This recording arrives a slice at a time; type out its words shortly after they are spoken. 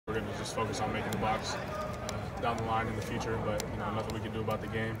We're going to just focus on making the box down the line in the future, but nothing we can do about the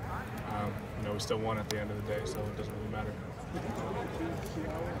game. We still won at the end of the day, so it doesn't really matter.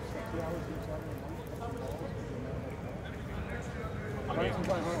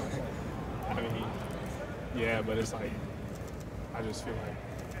 I mean, yeah, but it's like I just feel like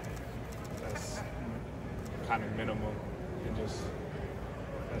that's kind of minimal, and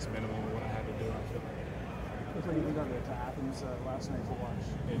that's minimal what I had to do. I feel like. Looks like you got to Athens last night to watch,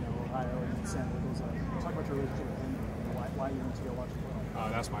 Ohio and San Diego. Talk about your relationship with him. Why you went to go watch football?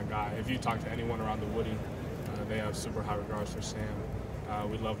 That's my guy. If you talk to anyone around the Woody, they have super high regards for Sam.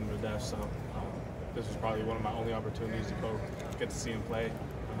 We love him to death. So this was probably one of my only opportunities to go get to see him play.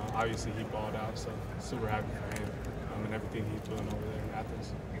 Obviously, he balled out, so super happy for him and everything he's doing over there in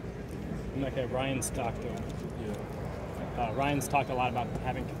Athens. Okay, Ryan's talked a lot about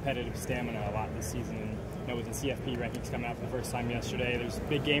having competitive stamina a lot this season. And with the CFP rankings coming out for the first time yesterday, there's a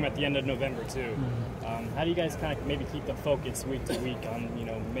big game at the end of November too. How do you guys kind of maybe keep the focus week to week on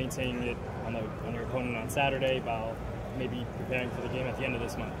maintaining it on your opponent on Saturday while maybe preparing for the game at the end of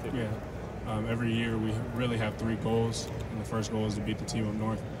this month too? Yeah. Every year we really have 3 goals, and the first goal is to beat the team up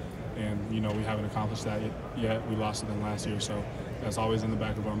north. And we haven't accomplished that yet. We lost to them last year, so that's always in the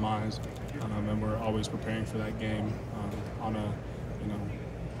back of our minds, and we're always preparing for that game on a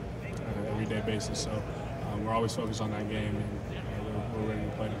everyday basis. So we're always focused on that game, and we're ready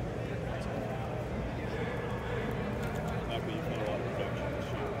to play it. Emeka, you've had a lot of production this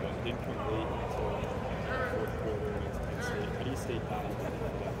year, but didn't come late until the fourth quarter against Penn State. How do you stay confident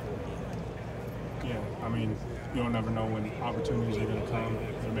in that fourth game? Yeah, I mean, you don't never know when opportunities are going to come.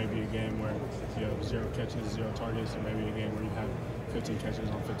 There may be a game where you have 0 catches, 0 targets. There may be a game where you have 15 catches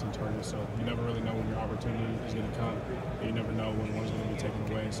on 15 targets. So you never really know when your opportunity is going to come. You never know when one's going to be taken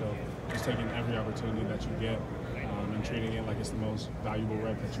away. So just taking every opportunity that you get and treating it like it's the most valuable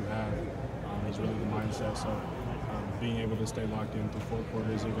rep that you have is really the mindset. So being able to stay locked in through 4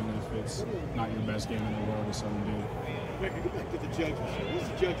 quarters, even if it's not your best game in the world, is something to do. Go back to the judge machine. What does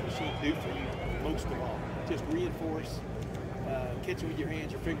the judge machine do for you most of all? Just reinforce, catch it with your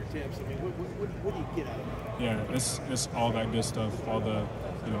hands, your fingertips. I mean, what do you get out of it? Yeah, it's all that good stuff, all the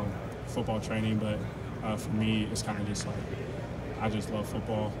football training. But for me, it's kind of just like I just love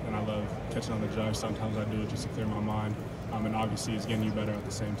football, and I love catching on the judge. Sometimes I do it just to clear my mind, and obviously it's getting you better at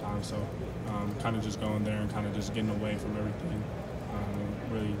the same time. So kind of just going there and kind of just getting away from everything.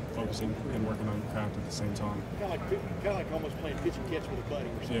 Really focusing and working on your craft at the same time. Kind of like almost playing pitch and catch with a buddy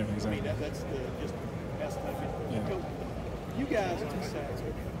or something. Yeah, exactly. I mean, that's the type of yeah. Coach, you guys on the side,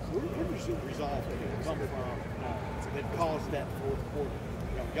 where does the resolve come from that caused that fourth quarter?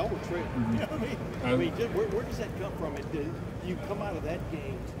 Y'all were trailing. You know what I mean? Where does that come from? Do you come out of that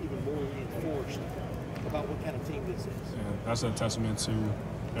game even more reinforced about what kind of team this is? Yeah, that's a testament to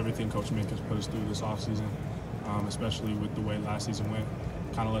everything Coach Mink has put us through this offseason, especially with the way last season went.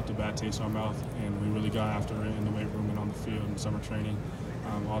 Kind of left a bad taste in our mouth, and we really got after it in the weight room and on the field and summer training,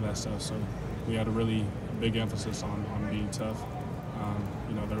 all that stuff. So we had a really big emphasis on being tough.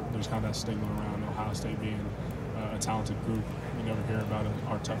 There's kind of that stigma around Ohio State being a talented group. You never hear about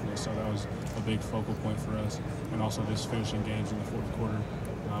our toughness, so that was a big focal point for us. And also just finishing games in the fourth quarter.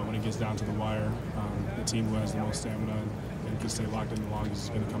 When it gets down to the wire, the team who has the most stamina and can stay locked in the longest is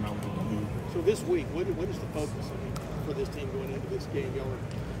going to come out with a lead. So this week, what is the focus for this team going into this game? Y'all are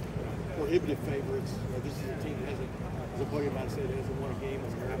prohibitive favorites. This is a team that hasn't, as a buddy of mine said, hasn't won a game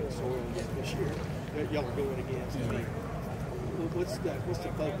on American soil yet this year. Y'all are going against. I mean, what's the focus,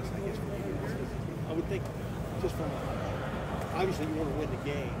 I guess, for you? I would think just from obviously you want to win the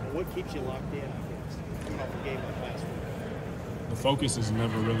game. What keeps you locked in, I guess, coming off a game like last week? The focus is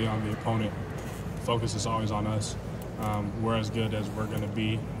never really on the opponent. The focus is always on us. We're as good as we're going to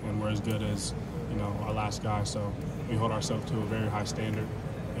be, and we're as good as our last guy. So we hold ourselves to a very high standard,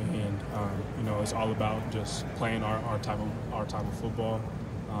 and it's all about just playing our type of football.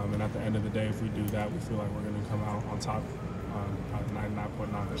 And at the end of the day, if we do that, we feel like we're going to come out on top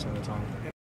 99.9% of the time.